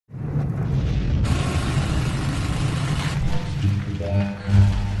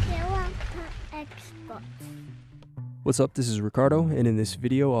spots. What's up, this is Ricardo, and in this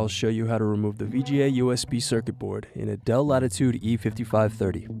video I'll show you how to remove the VGA USB circuit board in a Dell Latitude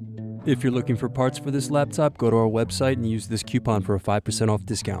E5530. If you're looking for parts for this laptop, go to our website and use this coupon for a 5% off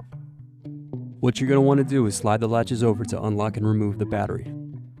discount. What you're going to want to do is slide the latches over to unlock and remove the battery.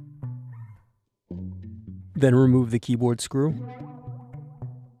 Then remove the keyboard screw.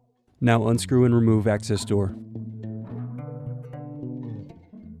 Now unscrew and remove access door.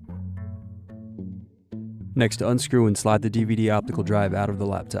 Next, unscrew and slide the DVD optical drive out of the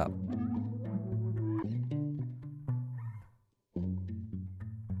laptop.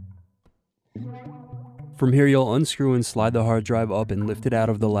 From here, you'll unscrew and slide the hard drive up and lift it out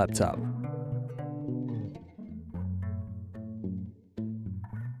of the laptop.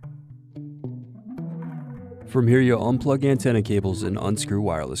 From here, you'll unplug antenna cables and unscrew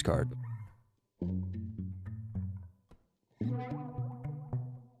wireless card.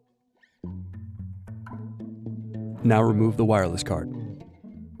 Now remove the wireless card.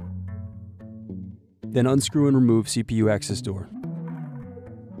 Then unscrew and remove CPU access door.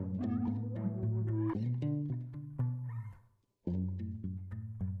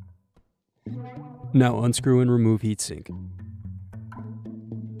 Now unscrew and remove heatsink.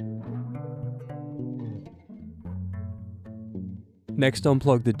 Next,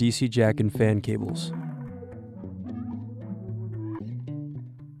 unplug the DC jack and fan cables.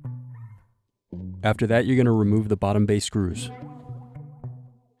 After that, you're going to remove the bottom base screws.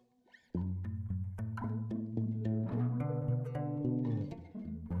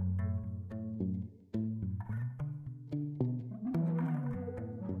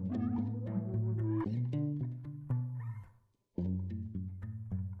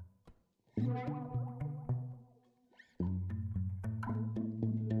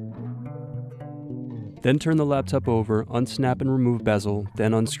 Then turn the laptop over, unsnap and remove bezel,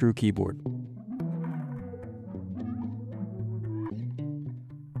 then unscrew keyboard.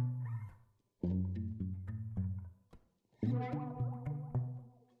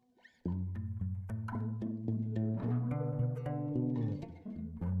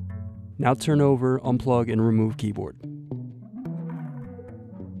 Now turn over, unplug, and remove keyboard.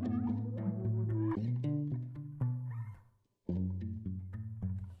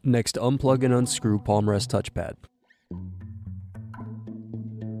 Next, unplug and unscrew palmrest touchpad.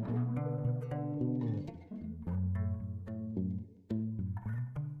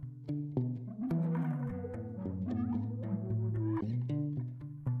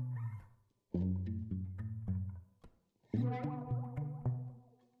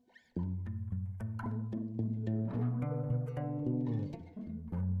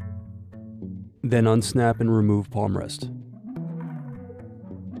 Then unsnap and remove palmrest.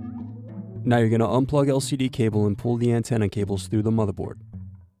 Now you're going to unplug LCD cable and pull the antenna cables through the motherboard.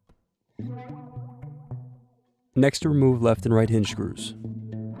 Next, remove left and right hinge screws.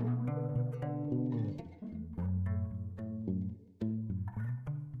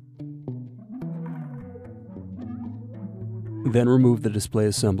 Then remove the display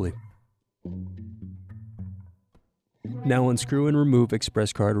assembly. Now unscrew and remove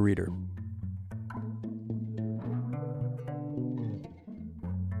express card reader.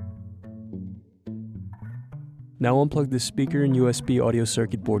 Now unplug the speaker and USB audio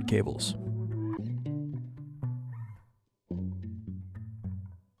circuit board cables.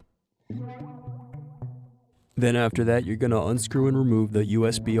 Then after that, you're going to unscrew and remove the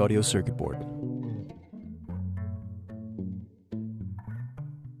USB audio circuit board.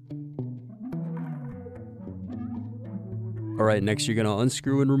 Alright, next you're going to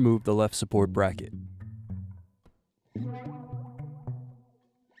unscrew and remove the left support bracket.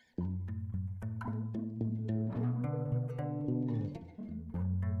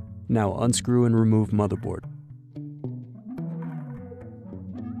 Now unscrew and remove motherboard.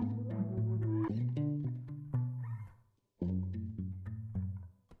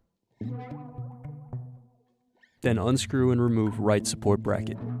 Then unscrew and remove right support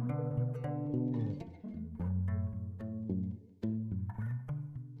bracket.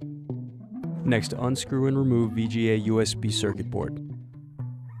 Next, unscrew and remove VGA USB circuit board.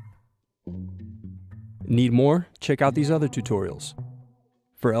 Need more? Check out these other tutorials.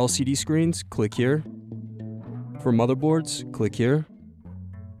 For LCD screens, click here. For motherboards, click here.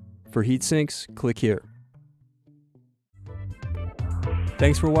 For heatsinks, click here.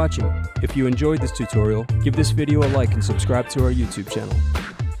 Thanks for watching. If you enjoyed this tutorial, give this video a like and subscribe to our YouTube channel.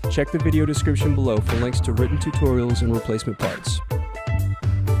 Check the video description below for links to written tutorials and replacement parts.